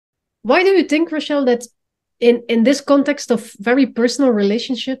Why do you think, Rachelle, that in this context of very personal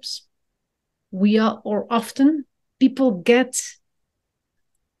relationships, we are, or often people get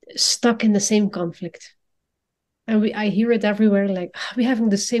stuck in the same conflict? And I hear it everywhere, like, "Ah, we're having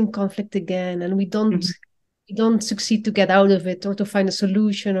the same conflict again, and Mhm. we don't succeed to get out of it or to find a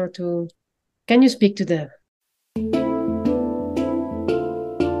solution or to." Can you speak to that?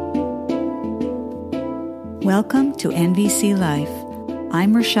 Welcome to NVC Life.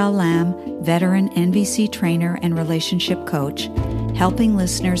 I'm Rachelle Lamb, veteran NVC trainer and relationship coach, helping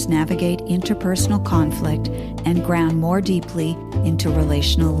listeners navigate interpersonal conflict and ground more deeply into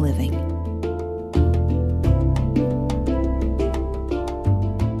relational living.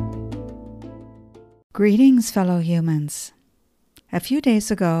 Greetings, fellow humans. A few days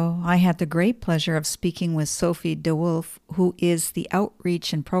ago, I had the great pleasure of speaking with Sofie De Wulf, who is the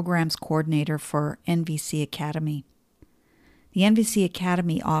Outreach and Programs Coordinator for NVC Academy. The NVC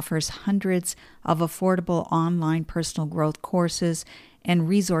Academy offers hundreds of affordable online personal growth courses and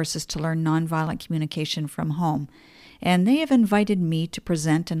resources to learn nonviolent communication from home. And they have invited me to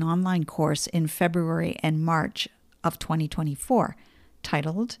present an online course in February and March of 2024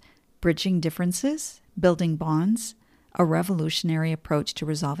 titled Bridging Differences, Building Bonds, a Revolutionary Approach to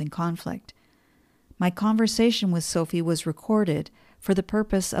Resolving Conflict. My conversation with Sofie was recorded for the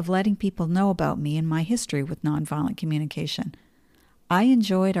purpose of letting people know about me and my history with nonviolent communication. I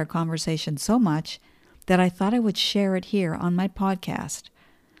enjoyed our conversation so much that I thought I would share it here on my podcast.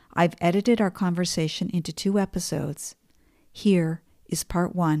 I've edited our conversation into 2 episodes. Here is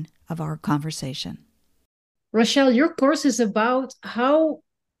part 1 of our conversation. Rachelle, your course is about how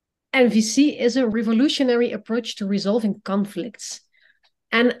NVC is a revolutionary approach to resolving conflicts.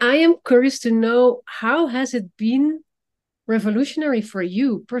 And I am curious to know, how has it been revolutionary for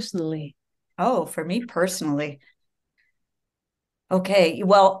you personally? Oh, for me personally. Okay,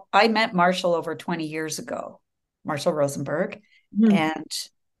 well, I met Marshall over 20 years ago, Marshall Rosenberg. Hmm. And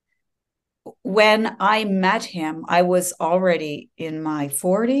when I met him, I was already in my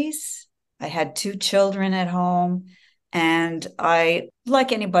 40s. I had 2 children at home. And I,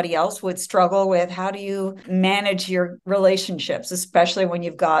 like anybody else, would struggle with how do you manage your relationships, especially when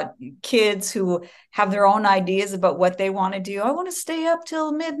you've got kids who have their own ideas about what they want to do. I want to stay up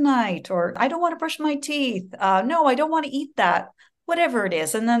till midnight, or I don't want to brush my teeth. No, I don't want to eat that, whatever it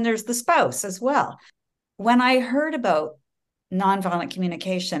is. And then there's the spouse as well. When I heard about nonviolent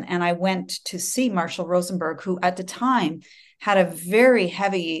communication, and I went to see Marshall Rosenberg, who at the time had a very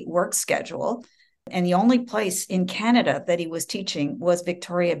heavy work schedule. And the only place in Canada that he was teaching was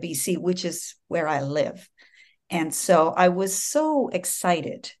Victoria, BC, which is where I live. And so I was so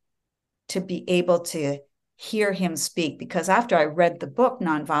excited to be able to hear him speak, because after I read the book,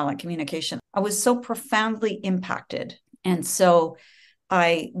 Nonviolent Communication, I was so profoundly impacted. And so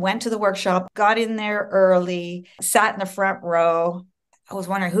I went to the workshop, got in there early, sat in the front row. I was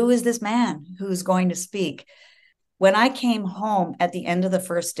wondering, who is this man who's going to speak? When I came home at the end of the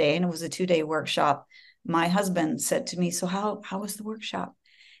first day, and it was a 2-day workshop, my husband said to me, "So how was the workshop?"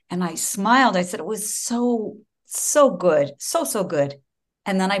 And I smiled. I said, "It was so good, so good."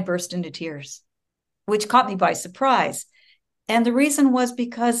 And then I burst into tears, which caught me by surprise. And the reason was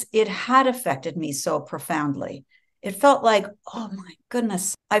because it had affected me so profoundly. It felt like, oh my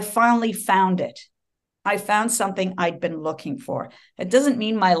goodness, I finally found it. I found something I'd been looking for. It doesn't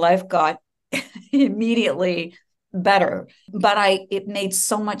mean my life got immediately better, but it made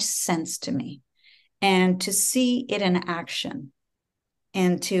so much sense to me. And to see it in action,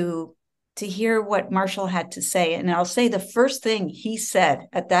 and to hear what Marshall had to say. And I'll say the first thing he said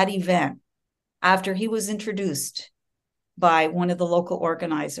at that event, after he was introduced by one of the local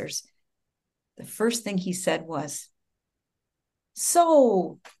organizers, the first thing he said was,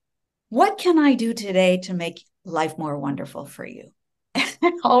 "So, what can I do today to make life more wonderful for you?"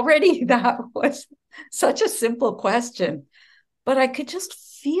 And already that was such a simple question, but I could just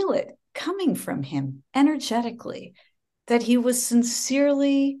feel it coming from him energetically, that he was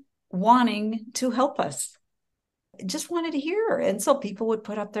sincerely wanting to help us. Just wanted to hear. And so people would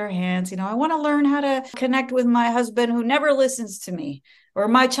put up their hands, I want to learn how to connect with my husband who never listens to me, or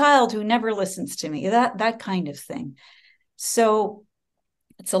my child who never listens to me, that kind of thing. So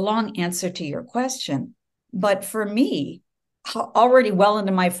it's a long answer to your question. But for me, already well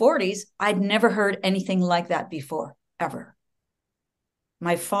into my 40s, I'd never heard anything like that before, ever.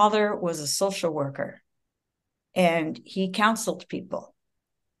 My father was a social worker and he counseled people.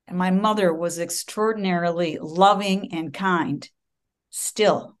 And my mother was extraordinarily loving and kind.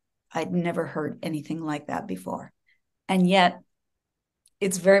 Still, I'd never heard anything like that before. And yet,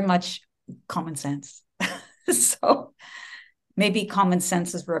 it's very much common sense. So maybe common sense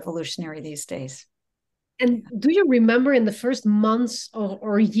is revolutionary these days. And do you remember in the first months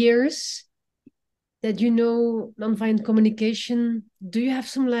or years that you know nonviolent communication, do you have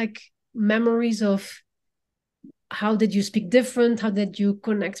some like memories of how did you speak different? How did you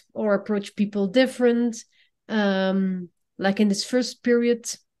connect or approach people different? Like in this first period,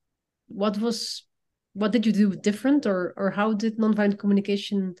 what did you do different, or how did nonviolent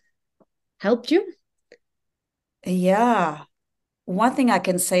communication help you? Yeah. One thing I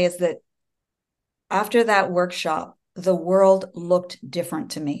can say is that after that workshop, the world looked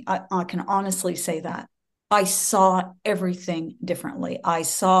different to me. I can honestly say that. I saw everything differently. I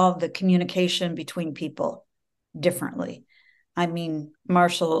saw the communication between people differently. I mean,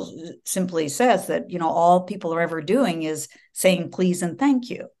 Marshall simply says that, all people are ever doing is saying please and thank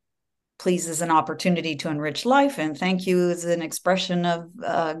you. Please is an opportunity to enrich life, and thank you is an expression of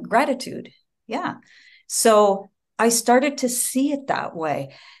gratitude. Yeah. So I started to see it that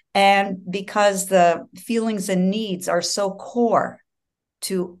way. And because the feelings and needs are so core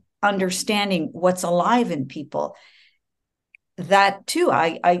to understanding what's alive in people, that too,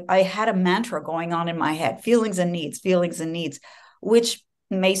 I had a mantra going on in my head: feelings and needs, which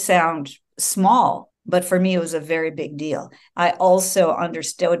may sound small, but for me, it was a very big deal. I also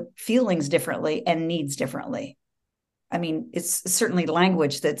understood feelings differently and needs differently. I mean, it's certainly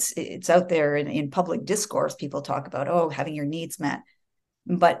language it's out there in public discourse. People talk about, oh, having your needs met.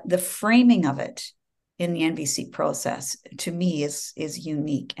 But the framing of it in the NVC process, to me, is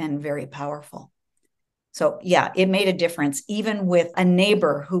unique and very powerful. So yeah, it made a difference. Even with a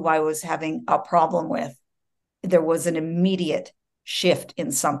neighbor who I was having a problem with, there was an immediate shift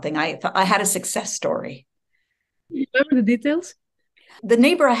in something. I had a success story. You remember the details? The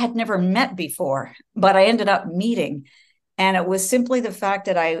neighbor I had never met before, but I ended up meeting. And it was simply the fact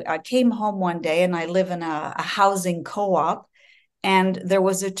that I came home one day, and I live in a housing co-op, and there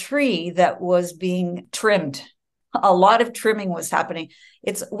was a tree that was being trimmed. A lot of trimming was happening.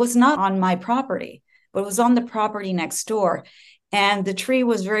 It was not on my property, but it was on the property next door. And the tree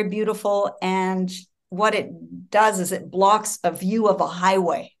was very beautiful. And what it does is it blocks a view of a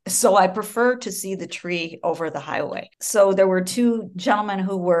highway. So I prefer to see the tree over the highway. So there were two gentlemen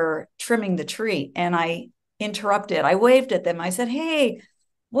who were trimming the tree, and I interrupted. I waved at them. I said, hey,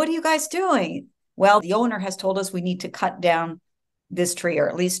 what are you guys doing? Well, the owner has told us we need to cut down this tree, or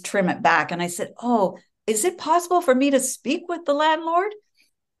at least trim it back. And I said, oh, is it possible for me to speak with the landlord?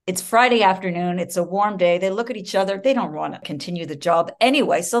 It's Friday afternoon. It's a warm day. They look at each other. They don't want to continue the job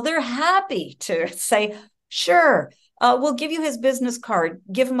anyway. So they're happy to say, sure, we'll give you his business card.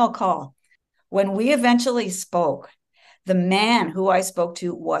 Give him a call. When we eventually spoke, the man who I spoke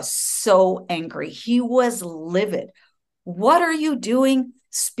to was so angry. He was livid. What are you doing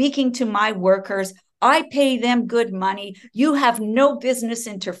speaking to my workers? I pay them good money. You have no business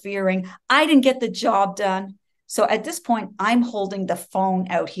interfering. I didn't get the job done. So at this point, I'm holding the phone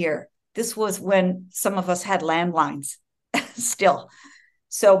out here. This was when some of us had landlines still.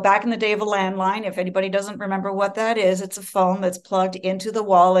 So back in the day of a landline, if anybody doesn't remember what that is, it's a phone that's plugged into the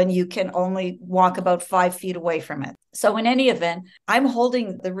wall, and you can only walk about 5 feet away from it. So in any event, I'm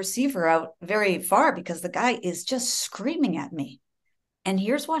holding the receiver out very far because the guy is just screaming at me. And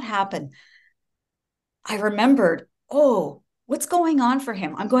here's what happened. I remembered, oh, what's going on for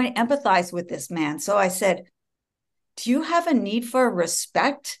him? I'm going to empathize with this man. So I said, do you have a need for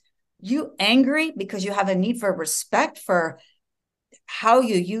respect? You angry because you have a need for respect for how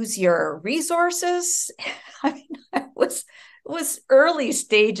you use your resources? I mean, it was early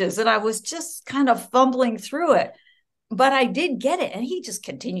stages, and I was just kind of fumbling through it. But I did get it, and he just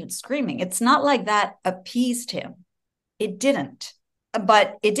continued screaming. It's not like that appeased him. It didn't.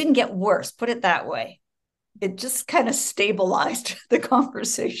 But it didn't get worse, put it that way. It just kind of stabilized the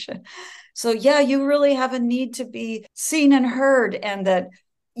conversation. So yeah, you really have a need to be seen and heard, and that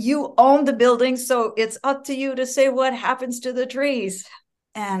you own the building, so it's up to you to say what happens to the trees.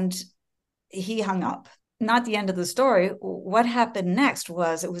 And he hung up. Not the end of the story. What happened next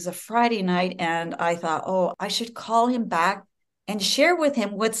was, it was a Friday night, and I thought, oh, I should call him back and share with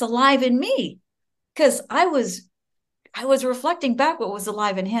him what's alive in me. Because I was reflecting back what was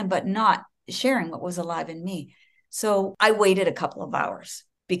alive in him, but not sharing what was alive in me. So I waited a couple of hours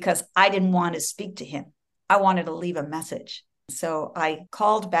because I didn't want to speak to him. I wanted to leave a message. So I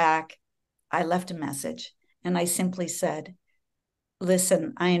called back, I left a message, and I simply said,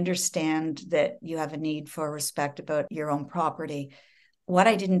 listen, I understand that you have a need for respect about your own property. What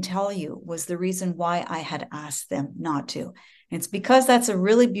I didn't tell you was the reason why I had asked them not to. And it's because that's a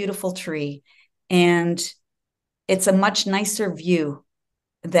really beautiful tree, and it's a much nicer view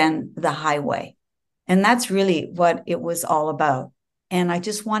than the highway. And that's really what it was all about. And I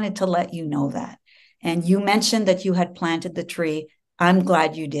just wanted to let you know that. And you mentioned that you had planted the tree. I'm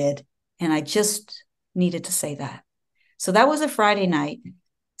glad you did. And I just needed to say that. So that was a Friday night.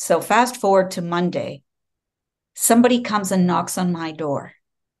 So fast forward to Monday, somebody comes and knocks on my door.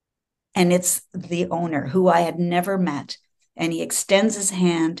 And it's the owner who I had never met. And he extends his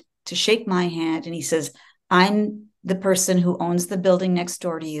hand to shake my hand. And he says, I'm the person who owns the building next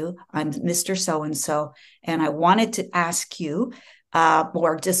door to you. I'm Mr. So-and-so. And I wanted to ask you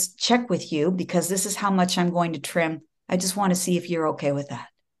or just check with you because this is how much I'm going to trim. I just want to see if you're okay with that.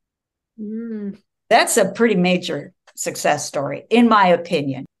 That's a pretty major success story, in my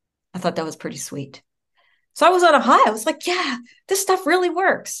opinion. I thought that was pretty sweet. So I was on a high. I was like, yeah, this stuff really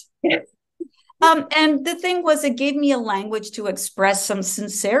works. And the thing was, it gave me a language to express some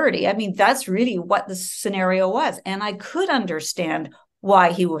sincerity. I mean, that's really what the scenario was. And I could understand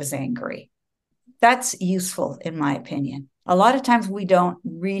why he was angry. That's useful, in my opinion. A lot of times we don't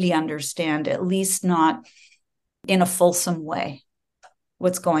really understand, at least not in a fulsome way,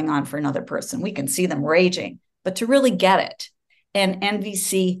 what's going on for another person. We can see them raging, but to really get it. And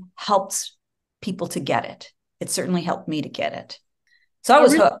NVC helps people to get it. It certainly helped me to get it. So I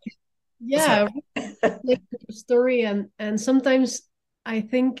was hooked. Yeah, like the story, and sometimes I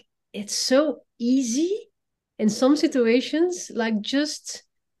think it's so easy in some situations, like just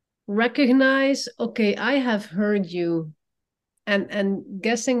recognize, okay, I have heard you, and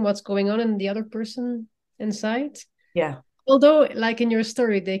guessing what's going on in the other person inside. Yeah. Although, like in your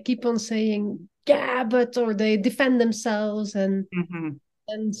story, they keep on saying, yeah, but, or they defend themselves, and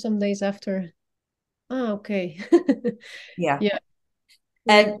some days after, oh, okay. Yeah. Yeah.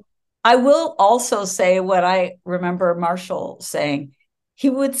 And I will also say what I remember Marshall saying.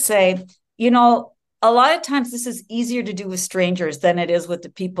 He would say, you know, a lot of times this is easier to do with strangers than it is with the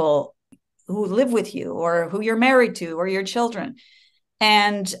people who live with you or who you're married to or your children.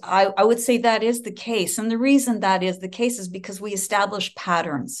 And I would say that is the case. And the reason that is the case is because we establish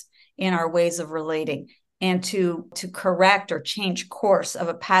patterns in our ways of relating. And to correct or change course of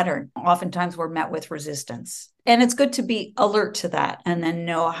a pattern, oftentimes we're met with resistance. And it's good to be alert to that and then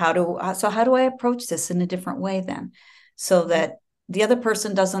know how do I approach this in a different way then, so that the other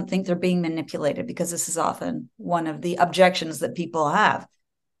person doesn't think they're being manipulated, because this is often one of the objections that people have.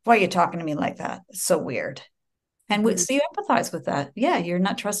 Why are you talking to me like that? It's so weird. And so you empathize with that. Yeah, you're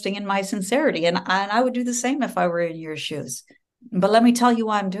not trusting in my sincerity. And I would do the same if I were in your shoes. But let me tell you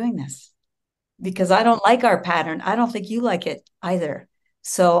why I'm doing this. Because I don't like our pattern. I don't think you like it either.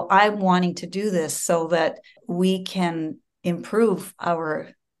 So I'm wanting to do this so that we can improve our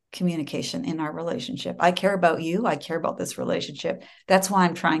communication in our relationship. I care about you. I care about this relationship. That's why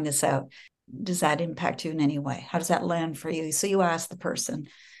I'm trying this out. Does that impact you in any way? How does that land for you? So you ask the person.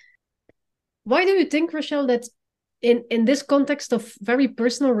 Why do you think, Rachelle, that in this context of very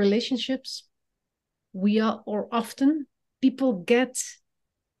personal relationships, often people get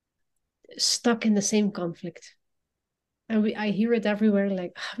stuck in the same conflict, and I hear it everywhere,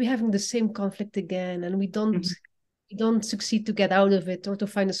 like, we're having the same conflict again, and we don't succeed to get out of it or to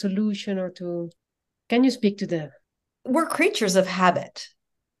find a solution or to. Can you speak to that? We're creatures of habit.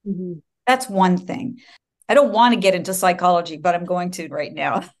 That's one thing. I don't want to get into psychology, but I'm going to right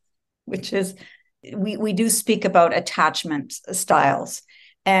now, which is we do speak about attachment styles.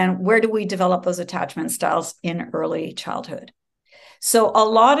 And where do we develop those attachment styles? In early childhood. So a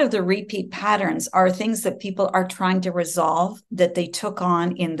lot of the repeat patterns are things that people are trying to resolve that they took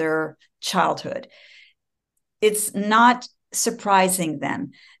on in their childhood. It's not surprising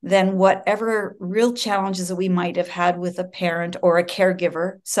then whatever real challenges that we might have had with a parent or a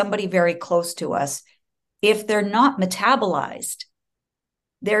caregiver, somebody very close to us, if they're not metabolized,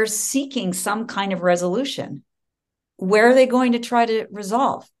 they're seeking some kind of resolution. Where are they going to try to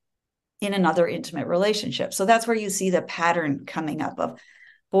resolve? In another intimate relationship. So that's where you see the pattern coming up of,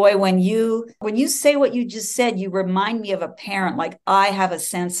 boy, when you say what you just said, you remind me of a parent. Like, I have a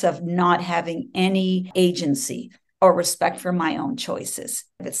sense of not having any agency or respect for my own choices.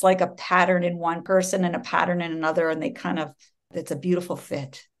 It's like a pattern in one person and a pattern in another, and it's a beautiful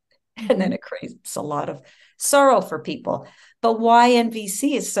fit. And then it creates a lot of sorrow for people. But why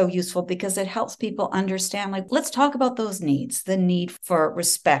NVC is so useful, because it helps people understand, like, let's talk about those needs, the need for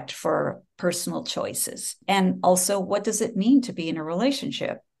respect for personal choices. And also, what does it mean to be in a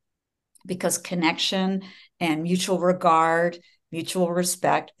relationship? Because connection and mutual regard, mutual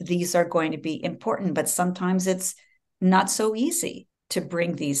respect, these are going to be important, but sometimes it's not so easy to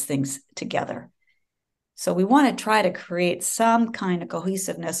bring these things together. So we want to try to create some kind of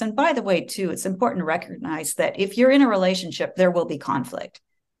cohesiveness. And by the way, too, it's important to recognize that if you're in a relationship, there will be conflict.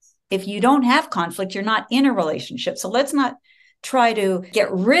 If you don't have conflict, you're not in a relationship. So let's not try to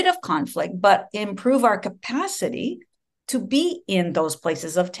get rid of conflict, but improve our capacity to be in those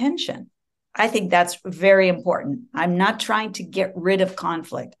places of tension. I think that's very important. I'm not trying to get rid of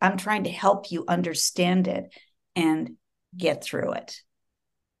conflict. I'm trying to help you understand it and get through it.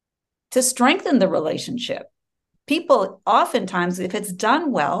 To strengthen the relationship, people oftentimes, if it's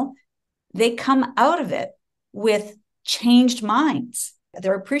done well, they come out of it with changed minds.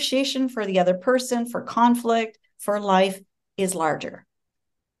 Their appreciation for the other person, for conflict, for life is larger.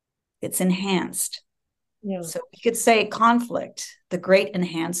 It's enhanced. Yeah. So we could say conflict, the great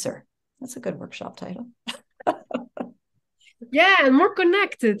enhancer. That's a good workshop title. Yeah, and more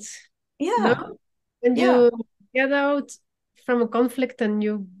connected. Yeah. No? When you get out from a conflict and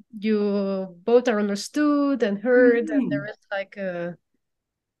you both are understood and heard, and there is like a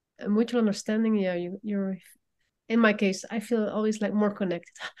mutual understanding. Yeah, you're in my case, I feel always like more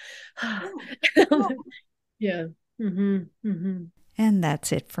connected. Yeah. And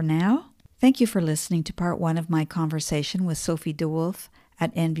that's it for now. Thank you for listening to part 1 of my conversation with Sofie De Wulf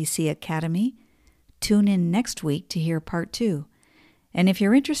at NVC Academy. Tune in next week to hear part 2. And if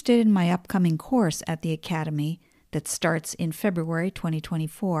you're interested in my upcoming course at the Academy that starts in February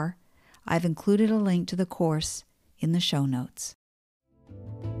 2024, I've included a link to the course in the show notes.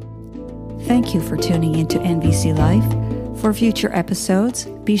 Thank you for tuning into NVC Life. For future episodes,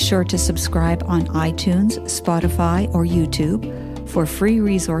 be sure to subscribe on iTunes, Spotify, or YouTube. For free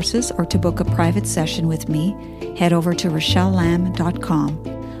resources or to book a private session with me, head over to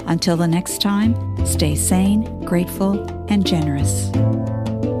RachelleLamb.com. Until the next time, stay sane, grateful, and generous.